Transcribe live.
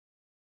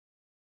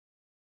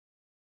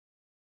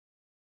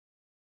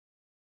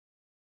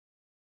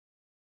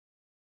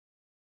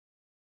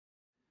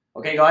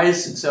Okay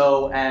guys,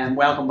 so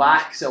welcome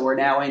back. So we're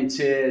now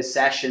into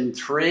session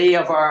 3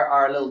 of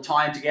our little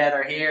time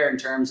together here in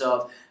terms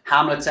of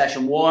Hamlet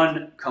session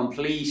 1,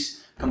 complete,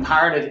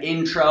 comparative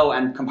intro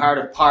and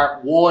comparative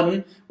part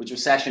 1, which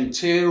was session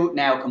 2,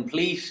 now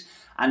complete.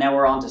 And now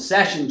we're on to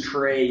session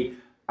 3,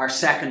 our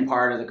second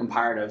part of the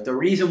comparative. The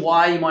reason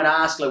why, you might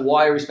ask, like,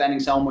 why are we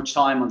spending so much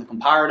time on the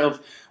comparative?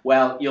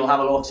 Well, you'll have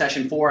a look,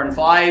 session 4 and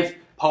 5,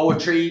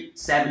 poetry,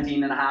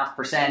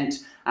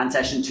 17.5%. And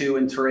session 2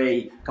 and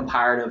 3,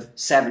 comparative,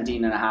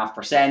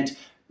 17.5%,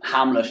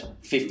 Hamlet,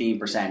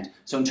 15%.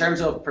 So in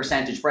terms of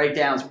percentage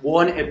breakdowns,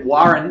 one, it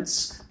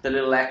warrants the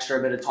little extra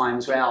bit of time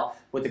as well.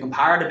 But the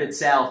comparative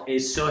itself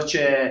is such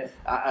a,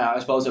 I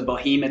suppose, a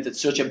behemoth.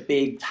 It's such a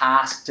big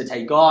task to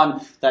take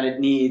on that it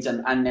needs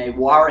and it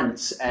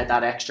warrants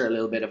that extra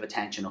little bit of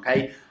attention,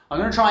 okay? I'm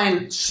going to try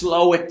and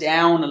slow it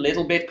down a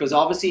little bit because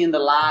obviously in the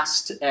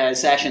last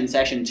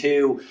session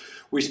 2,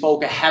 we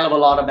spoke a hell of a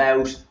lot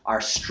about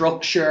our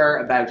structure,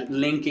 about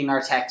linking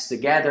our text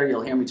together.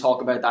 You'll hear me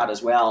talk about that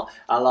as well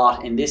a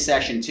lot in this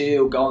session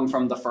too, going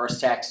from the first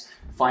text,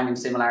 finding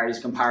similarities,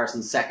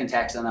 comparisons, second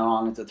text, and then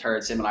on into the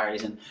third,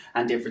 similarities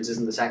and differences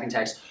in the second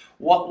text.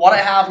 What I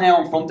have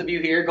now in front of you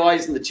here,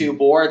 guys, in the 2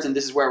 boards, and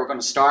this is where we're going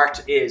to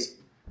start, is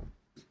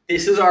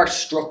this is our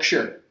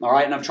structure, all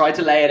right? And I've tried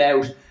to lay it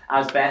out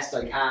as best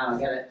I can. I'll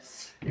get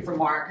a different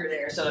marker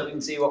there so that we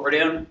can see what we're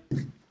doing.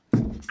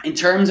 In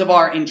terms of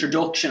our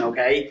introduction,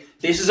 okay,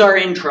 this is our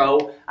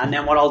intro, and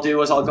then what I'll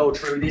do is I'll go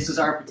through, this is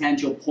our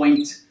potential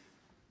point,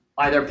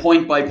 either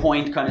point by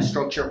point kind of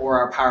structure or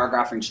our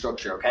paragraphing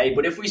structure, okay?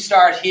 But if we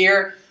start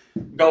here,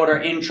 go with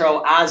our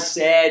intro, as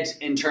said,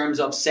 in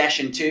terms of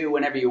session 2,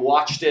 whenever you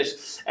watched it,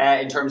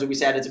 in terms of, we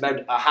said it's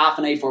about a half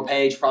an A4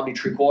 page, probably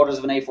 3/4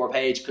 of an A4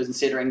 page,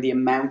 considering the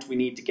amount we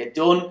need to get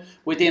done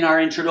within our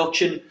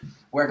introduction.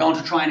 We're going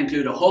to try and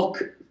include a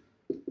hook,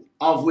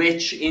 of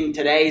which in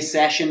today's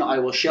session I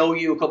will show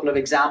you a couple of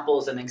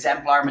examples and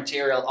exemplar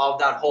material of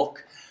that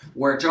hook.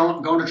 We're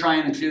going to try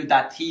and include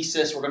that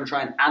thesis. We're going to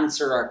try and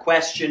answer our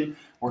question.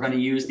 We're going to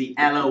use the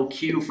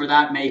LOQ for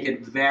that, make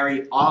it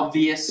very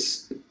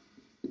obvious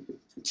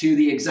to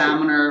the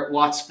examiner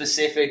what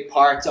specific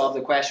parts of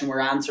the question we're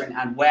answering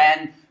and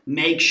when.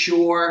 Make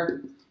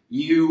sure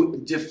you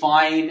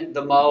define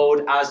the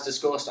mode as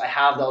discussed. I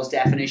have those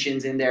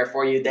definitions in there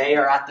for you. They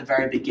are at the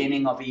very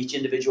beginning of each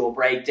individual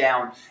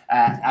breakdown.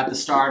 At the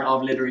start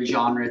of literary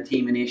genre,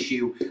 theme and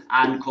issue,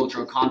 and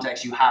cultural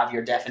context, you have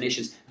your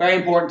definitions. Very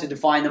important to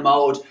define the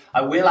mode.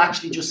 I will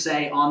actually just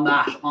say on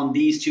that, on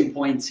these 2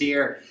 points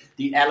here,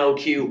 the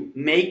LOQ,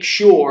 make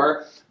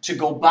sure to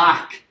go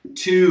back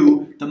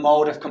to the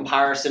mode of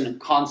comparison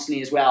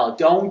constantly as well.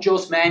 Don't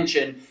just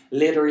mention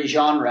literary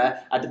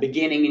genre at the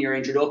beginning in your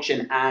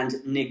introduction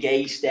and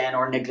negate then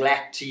or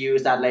neglect to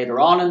use that later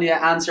on in the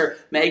answer.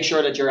 Make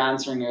sure that you're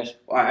answering it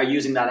or are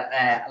using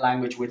that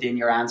language within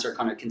your answer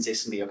kind of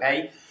consistently,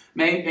 okay?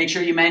 Make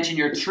sure you mention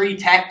your 3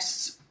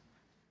 texts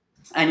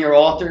and your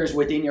authors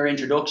within your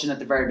introduction at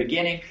the very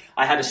beginning.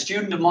 I had a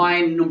student of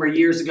mine a number of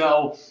years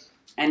ago,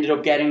 ended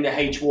up getting the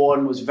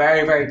H1, was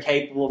very, very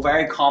capable,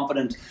 very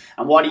competent.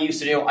 And what he used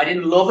to do, I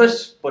didn't love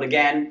it, but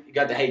again, he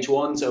got the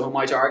H1, so who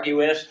might argue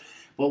with it?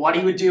 But what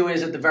he would do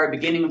is at the very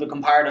beginning of the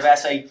comparative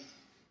essay,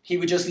 he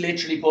would just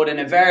literally put in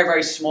a very,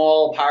 very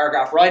small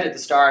paragraph right at the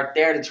start.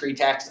 There are the 3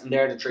 texts and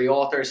there are the 3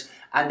 authors.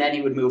 And then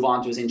he would move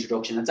on to his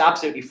introduction. That's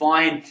absolutely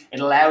fine.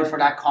 It allowed for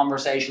that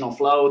conversational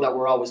flow that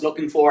we're always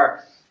looking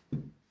for.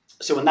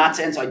 So in that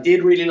sense, I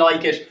did really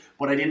like it.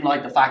 But I didn't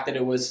like the fact that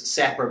it was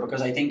separate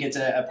because I think it's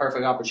a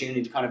perfect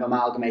opportunity to kind of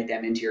amalgamate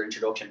them into your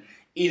introduction.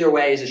 Either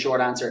way is a short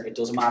answer. It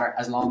doesn't matter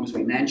as long as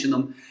we mention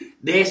them.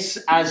 This,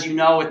 as you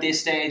know at this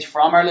stage,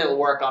 from our little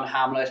work on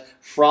Hamlet,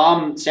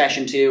 from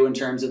session 2 in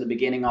terms of the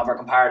beginning of our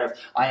comparative,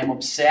 I am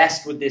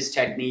obsessed with this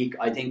technique.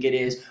 I think it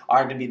is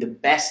arguably the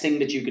best thing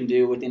that you can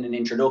do within an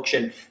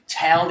introduction.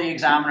 Tell the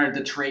examiner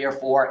the 3 or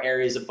 4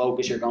 areas of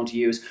focus you're going to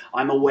use.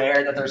 I'm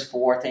aware that there's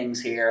 4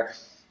 things here.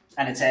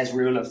 And it says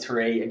rule of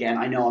 3. Again,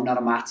 I know I'm not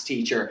a maths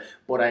teacher,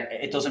 but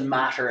it doesn't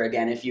matter.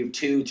 Again, if you have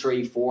 2,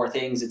 3, 4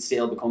 things, it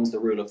still becomes the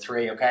rule of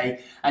 3, okay?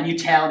 And you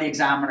tell the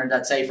examiner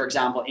that, say, for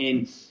example,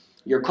 in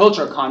your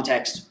cultural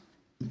context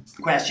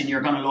question,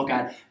 you're going to look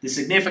at the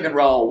significant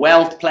role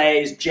wealth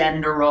plays,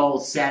 gender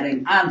roles,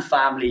 setting, and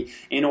family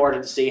in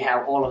order to see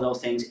how all of those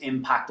things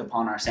impact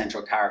upon our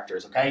central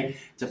characters, okay?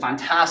 It's a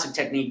fantastic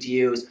technique to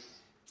use.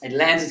 It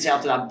lends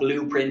itself to that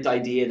blueprint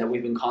idea that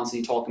we've been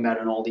constantly talking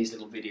about in all these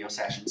little video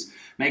sessions.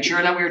 Make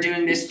sure that we're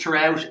doing this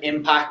throughout,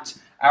 impact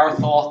our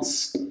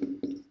thoughts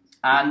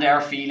and our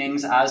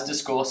feelings as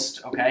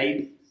discussed,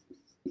 okay?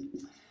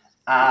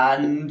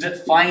 And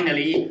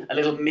finally, a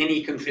little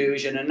mini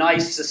conclusion, a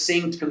nice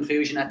succinct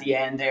conclusion at the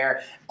end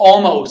there.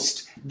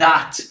 Almost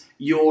that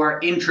your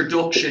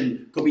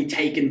introduction could be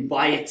taken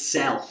by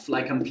itself,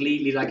 like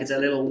completely, like it's a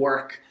little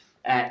work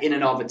in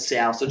and of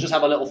itself. So just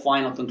have a little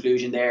final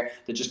conclusion there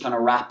that just kind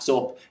of wraps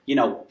up, you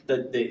know,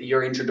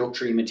 your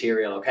introductory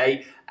material,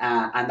 okay?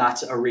 And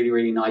that's a really,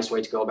 really nice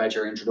way to go about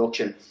your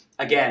introduction.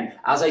 Again,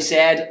 as I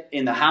said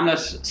in the Hamlet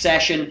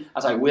session,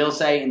 as I will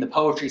say in the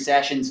poetry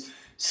sessions,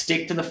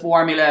 stick to the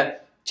formula,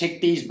 tick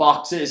these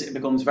boxes, it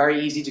becomes very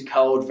easy to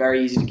code,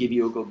 very easy to give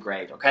you a good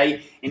grade,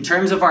 okay? In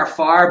terms of our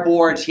FAR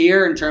board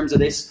here, in terms of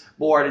this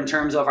board, in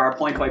terms of our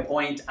point by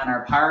point and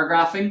our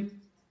paragraphing,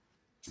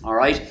 all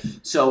right?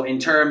 So in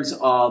terms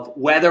of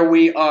whether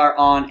we are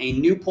on a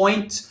new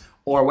point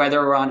or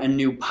whether we're on a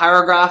new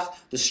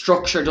paragraph, the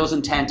structure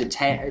doesn't tend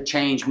to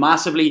change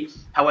massively.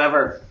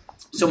 However,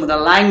 some of the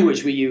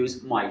language we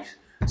use might.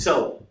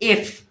 So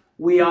if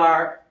we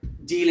are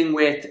dealing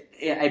with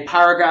a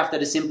paragraph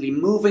that is simply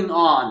moving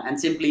on and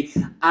simply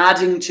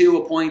adding to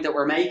a point that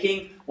we're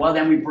making, well,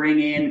 then we bring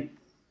in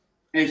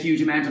a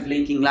huge amount of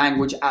linking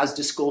language as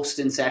discussed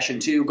in session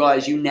 2.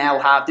 Guys, you now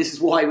have, this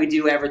is why we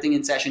do everything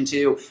in session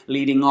 2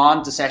 leading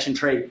on to session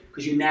 3,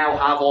 because you now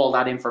have all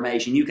that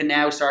information. You can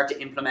now start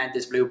to implement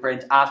this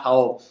blueprint at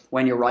home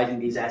when you're writing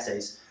these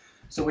essays.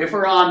 So if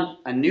we're on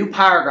a new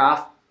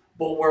paragraph,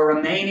 but we're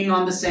remaining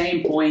on the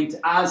same point,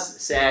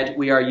 as said,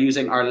 we are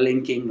using our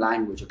linking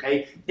language,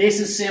 okay?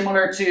 This is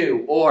similar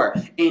to, or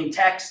in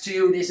text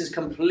 2, this is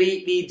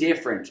completely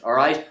different, all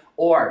right?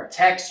 Or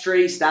text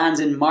 3 stands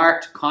in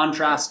marked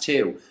contrast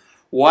to.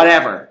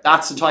 Whatever,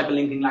 that's the type of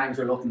linking language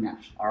we're looking at,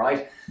 all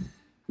right?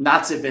 And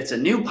that's if it's a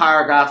new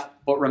paragraph,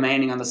 but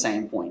remaining on the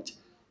same point.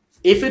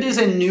 If it is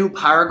a new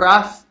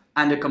paragraph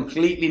and a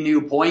completely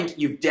new point,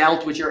 you've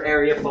dealt with your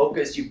area of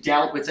focus, you've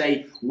dealt with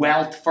a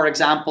wealth, for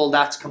example,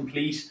 that's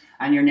complete,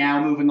 and you're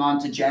now moving on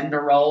to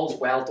gender roles,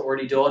 wealth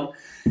already done,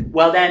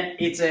 well then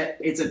it's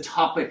a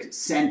topic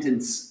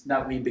sentence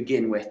that we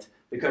begin with,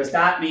 because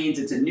that means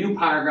it's a new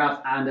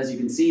paragraph, and as you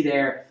can see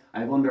there,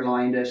 I've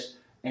underlined it,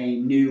 a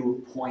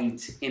new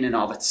point in and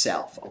of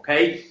itself,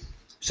 okay?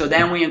 So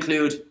then we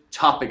include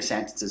topic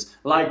sentences,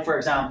 like for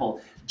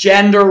example,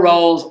 gender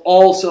roles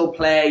also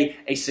play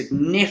a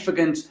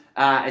significant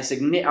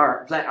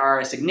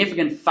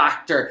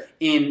factor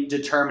in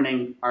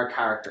determining our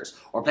characters,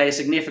 or play a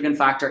significant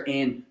factor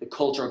in the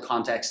cultural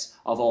context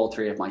of all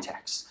 3 of my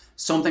texts.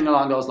 Something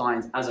along those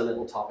lines as a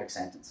little topic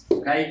sentence,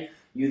 okay?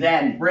 You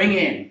then bring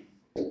in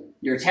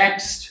your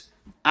text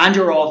and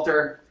your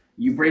author,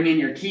 you bring in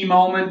your key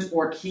moment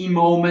or key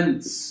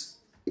moments.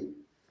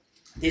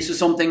 This was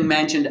something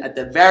mentioned at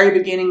the very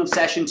beginning of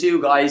session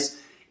 2, guys.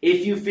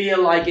 If you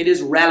feel like it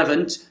is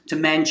relevant to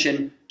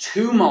mention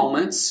 2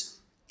 moments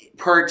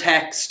per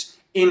text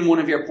in one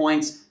of your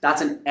points,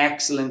 that's an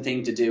excellent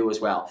thing to do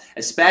as well.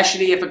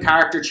 Especially if a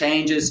character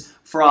changes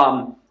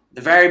from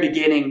the very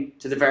beginning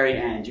to the very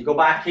end. You go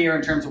back here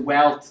in terms of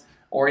wealth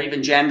or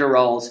even gender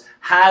roles.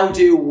 How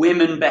do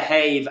women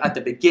behave at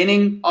the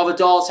beginning of A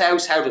Doll's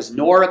House? How does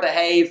Nora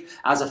behave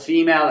as a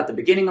female at the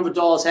beginning of A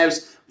Doll's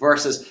House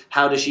versus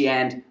how does she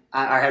end,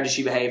 or how does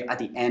she behave at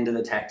the end of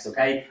the text,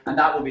 okay? And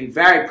that will be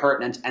very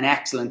pertinent, an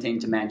excellent thing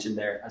to mention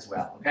there as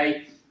well,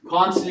 okay?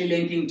 Constantly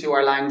linking to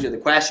our language of the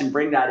question,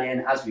 bring that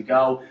in as we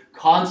go.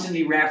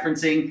 Constantly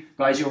referencing,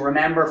 guys, you'll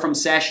remember from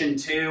session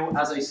 2,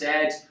 as I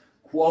said,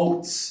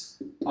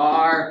 quotes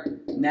are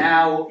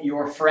now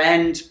your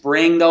friend.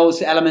 Bring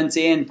those elements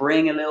in,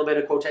 bring a little bit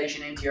of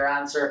quotation into your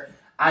answer,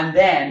 and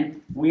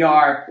then we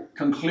are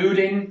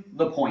concluding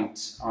the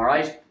point, all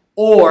right?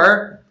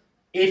 Or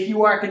if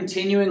you are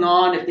continuing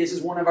on, if this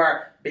is one of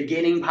our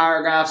beginning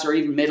paragraphs or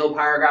even middle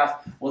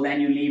paragraph, well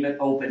then you leave it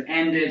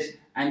open-ended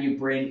and you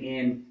bring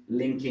in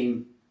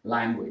linking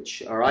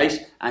language, all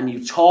right? And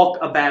you talk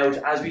about,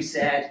 as we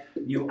said,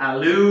 you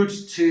allude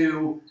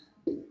to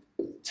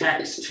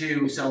text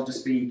 2, so to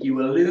speak.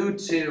 You allude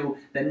to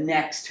the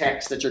next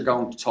text that you're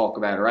going to talk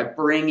about, all right?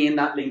 Bring in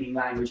that linking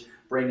language,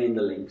 bring in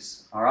the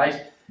links, all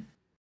right?